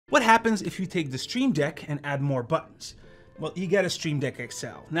happens if you take the Stream Deck and add more buttons? Well, you get a Stream Deck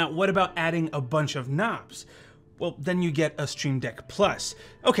XL. Now, what about adding a bunch of knobs? Well, then you get a Stream Deck Plus.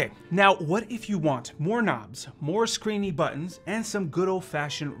 Okay, now what if you want more knobs, more screeny buttons, and some good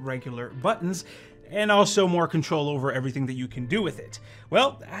old-fashioned regular buttons, and also more control over everything that you can do with it?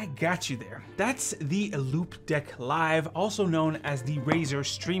 Well, I got you there. That's the Loupedeck Live, also known as the Razer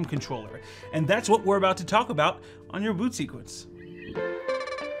Stream Controller. And that's what we're about to talk about on your boot sequence.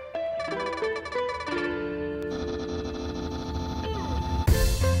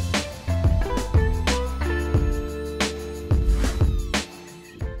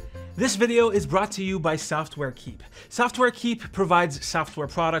 This video is brought to you by Software Keep. Software Keep provides software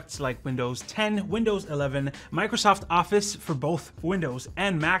products like Windows 10, Windows 11, Microsoft Office for both Windows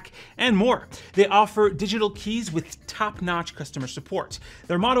and Mac, and more. They offer digital keys with top-notch customer support.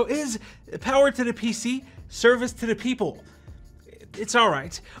 Their motto is power to the PC, service to the people. It's all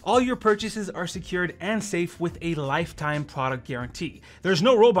right. All your purchases are secured and safe with a lifetime product guarantee. There's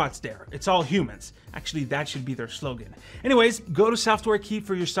no robots there. It's all humans. Actually, that should be their slogan. Anyways, go to Software Keep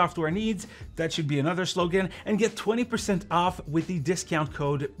for your software needs. That should be another slogan. And get 20% off with the discount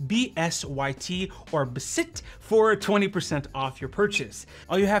code BSYT or BSIT for 20% off your purchase.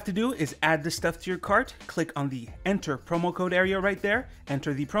 All you have to do is add the stuff to your cart, click on the Enter promo code area right there,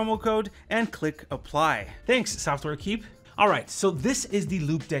 enter the promo code, and click Apply. Thanks, Software Keep. Alright, so this is the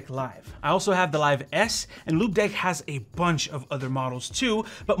Loupedeck Live. I also have the Live S, and Loupedeck has a bunch of other models too,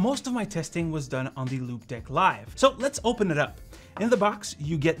 but most of my testing was done on the Loupedeck Live. So let's open it up. In the box,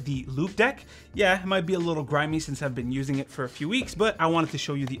 you get the Loupedeck. Yeah, it might be a little grimy since I've been using it for a few weeks, but I wanted to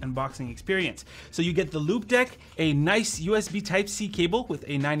show you the unboxing experience. So you get the Loupedeck, a nice USB Type-C cable with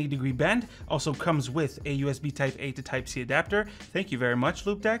a 90-degree bend. Also comes with a USB Type-A to Type-C adapter. Thank you very much,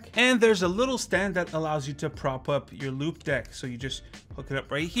 Loupedeck. And there's a little stand that allows you to prop up your Loupedeck. So you just hook it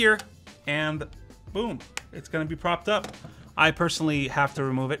up right here, and boom, it's gonna be propped up. I personally have to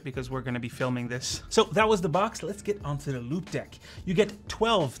remove it because we're going to be filming this. So that was the box. Let's get onto the Loupedeck. You get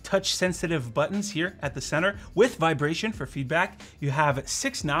 12 touch-sensitive buttons here at the center with vibration for feedback. You have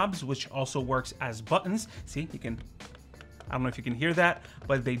 6 knobs, which also works as buttons. See, you can, I don't know if you can hear that,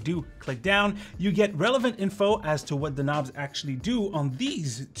 but they do click down. You get relevant info as to what the knobs actually do on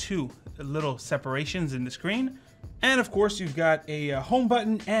these 2 little separations in the screen. And of course, you've got a home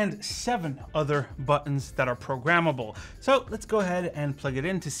button and 7 other buttons that are programmable. So let's go ahead and plug it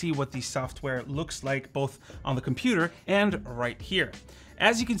in to see what the software looks like both on the computer and right here.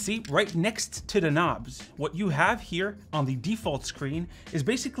 As you can see, right next to the knobs, what you have here on the default screen is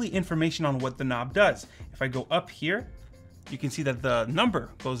basically information on what the knob does. If I go up here, you can see that the number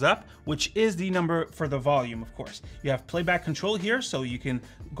goes up, which is the number for the volume, of course. You have playback control here, so you can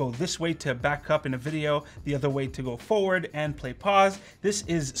go this way to back up in a video, the other way to go forward and play pause. This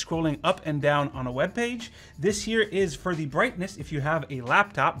is scrolling up and down on a web page. This here is for the brightness if you have a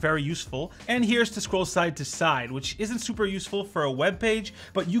laptop, very useful. And here's to scroll side to side, which isn't super useful for a web page,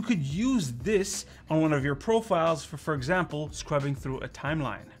 but you could use this on one of your profiles for example, scrubbing through a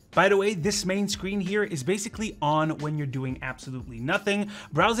timeline. By the way, this main screen here is basically on when you're doing absolutely nothing,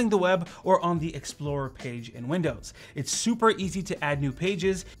 browsing the web, or on the Explorer page in Windows. It's super easy to add new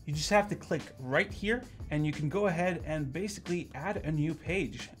pages. You just have to click right here and you can go ahead and basically add a new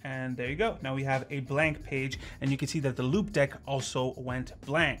page. And there you go. Now we have a blank page and you can see that the Loupedeck also went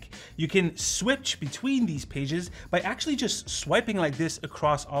blank. You can switch between these pages by actually just swiping like this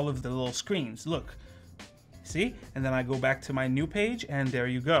across all of the little screens. Look. See? And then I go back to my new page and there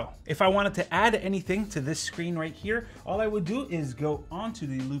you go. If I wanted to add anything to this screen right here, all I would do is go onto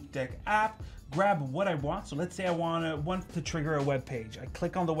the Loupedeck app, grab what I want. So let's say I want to trigger a web page. I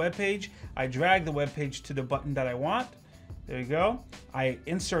click on the web page, I drag the web page to the button that I want. There you go. I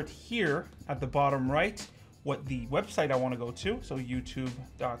insert here at the bottom right what the website I want to go to. So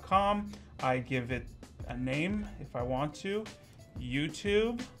youtube.com. I give it a name if I want to,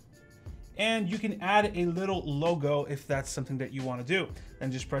 YouTube. And you can add a little logo if that's something that you want to do.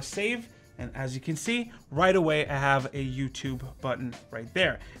 Then just press save. And as you can see, right away, I have a YouTube button right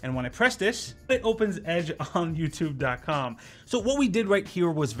there. And when I press this, it opens Edge on youtube.com. So what we did right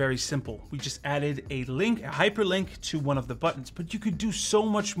here was very simple. We just added a link, a hyperlink to one of the buttons, but you could do so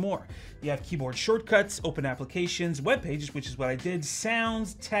much more. You have keyboard shortcuts, open applications, web pages, which is what I did,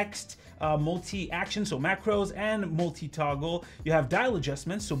 sounds, text, multi-action, so macros, and multi-toggle. You have dial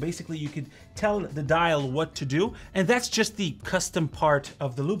adjustments, so basically you could tell the dial what to do, and that's just the custom part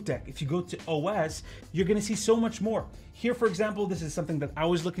of the Loupedeck. If you go to OS, you're gonna see so much more. Here, for example, this is something that I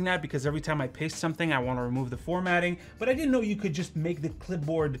was looking at because every time I paste something, I want to remove the formatting, but I didn't know you could just make the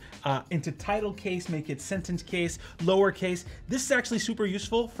clipboard into title case, make it sentence case, lowercase. This is actually super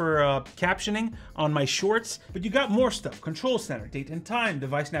useful for captioning on my shorts, but you got more stuff. Control center, date and time,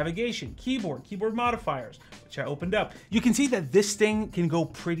 device navigation, keyboard modifiers, which I opened up. You can see that this thing can go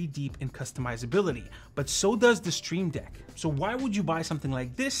pretty deep in customizability, but so does the Stream Deck. So why would you buy something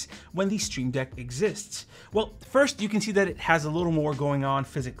like this when the Stream Deck exists? Well, first you can see that it has a little more going on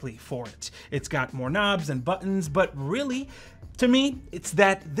physically for it. It's got more knobs and buttons, but really, to me, it's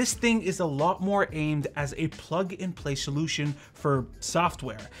that this thing is a lot more aimed as a plug-and-play solution for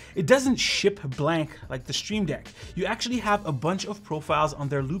software. It doesn't ship blank like the Stream Deck. You actually have a bunch of profiles on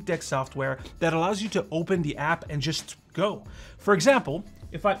their Loupedeck software that allows you to open the app and just go. For example,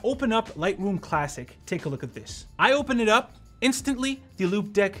 if I open up Lightroom Classic, take a look at this. I open it up, instantly the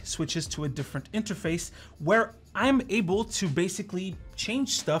Loupedeck switches to a different interface where I'm able to basically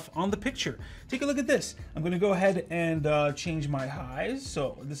change stuff on the picture. Take a look at this. I'm gonna go ahead and change my highs.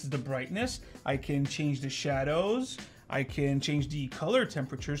 So this is the brightness. I can change the shadows. I can change the color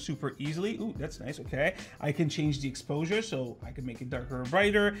temperature super easily. Ooh, that's nice, okay. I can change the exposure, so I can make it darker or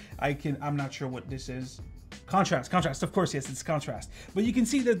brighter. I'm not sure what this is. Contrast, of course, yes, it's contrast. But you can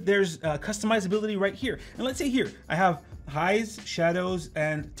see that there's customizability right here. And let's say here, I have highs, shadows,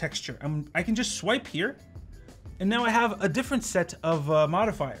 and texture. I can just swipe here, and now I have a different set of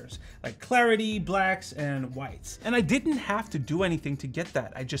modifiers, like clarity, blacks, and whites. And I didn't have to do anything to get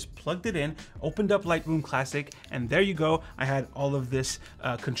that. I just plugged it in, opened up Lightroom Classic, and there you go. I had all of this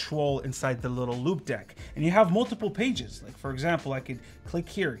control inside the little Loupedeck. And you have multiple pages. Like for example, I could click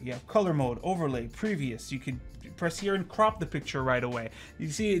here. You have color mode, overlay, previous. You could press here and crop the picture right away. You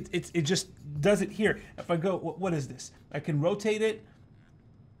see, it just does it here. If I go, what is this? I can rotate it,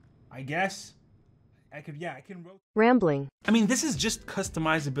 I guess. I can rotate. Rambling. I mean, this is just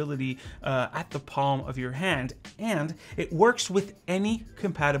customizability at the palm of your hand, and it works with any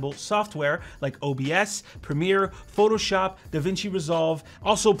compatible software like OBS, Premiere, Photoshop, DaVinci Resolve,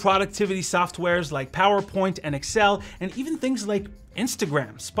 also productivity softwares like PowerPoint and Excel, and even things like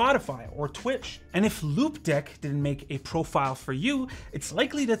Instagram, Spotify, or Twitch. And if Loupedeck didn't make a profile for you, it's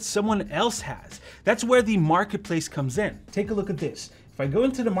likely that someone else has. That's where the marketplace comes in. Take a look at this. If I go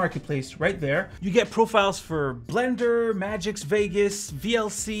into the marketplace right there, you get profiles for Blender, Magix Vegas,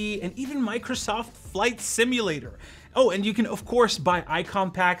 VLC, and even Microsoft Flight Simulator. Oh, and you can of course buy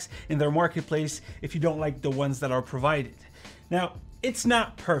icon packs in their marketplace if you don't like the ones that are provided. Now, it's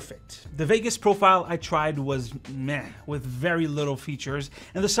not perfect. The Vegas profile I tried was meh, with very little features,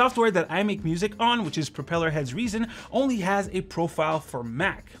 and the software that I make music on, which is Propellerhead's Reason, only has a profile for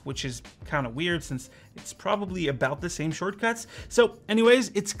Mac, which is kind of weird since it's probably about the same shortcuts. So anyways,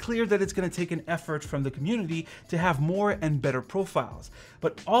 it's clear that it's gonna take an effort from the community to have more and better profiles.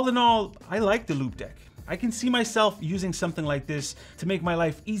 But all in all, I like the Loupedeck. I can see myself using something like this to make my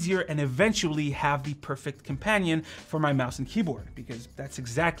life easier and eventually have the perfect companion for my mouse and keyboard, because that's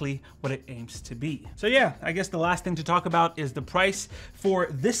exactly what it aims to be. So yeah, I guess the last thing to talk about is the price for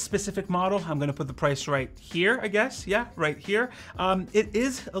this specific model. I'm gonna put the price right here, I guess. Yeah, right here. It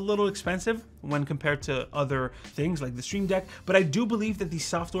is a little expensive when compared to other things like the Stream Deck, but I do believe that the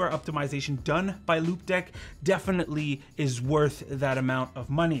software optimization done by Loupedeck definitely is worth that amount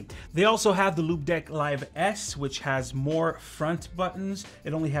of money. They also have the Loupedeck Live S, which has more front buttons.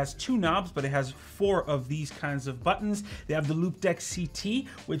 It only has 2 knobs, but it has 4 of these kinds of buttons. They have the Loupedeck CT,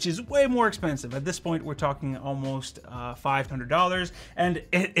 which is way more expensive. At this point, we're talking almost $500, and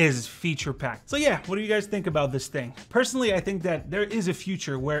it is feature packed. So yeah, what do you guys think about this thing? Personally, I think that there is a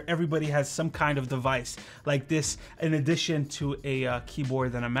future where everybody has some kind of device like this in addition to a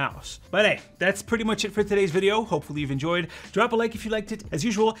keyboard and a mouse. But hey, that's pretty much it for today's video. Hopefully you've enjoyed. Drop a like if you liked it. As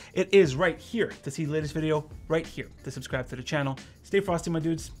usual, it is right here to see the latest video, right here to subscribe to the channel. Stay frosty, my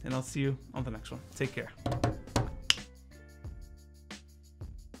dudes, and I'll see you on the next one. Take care.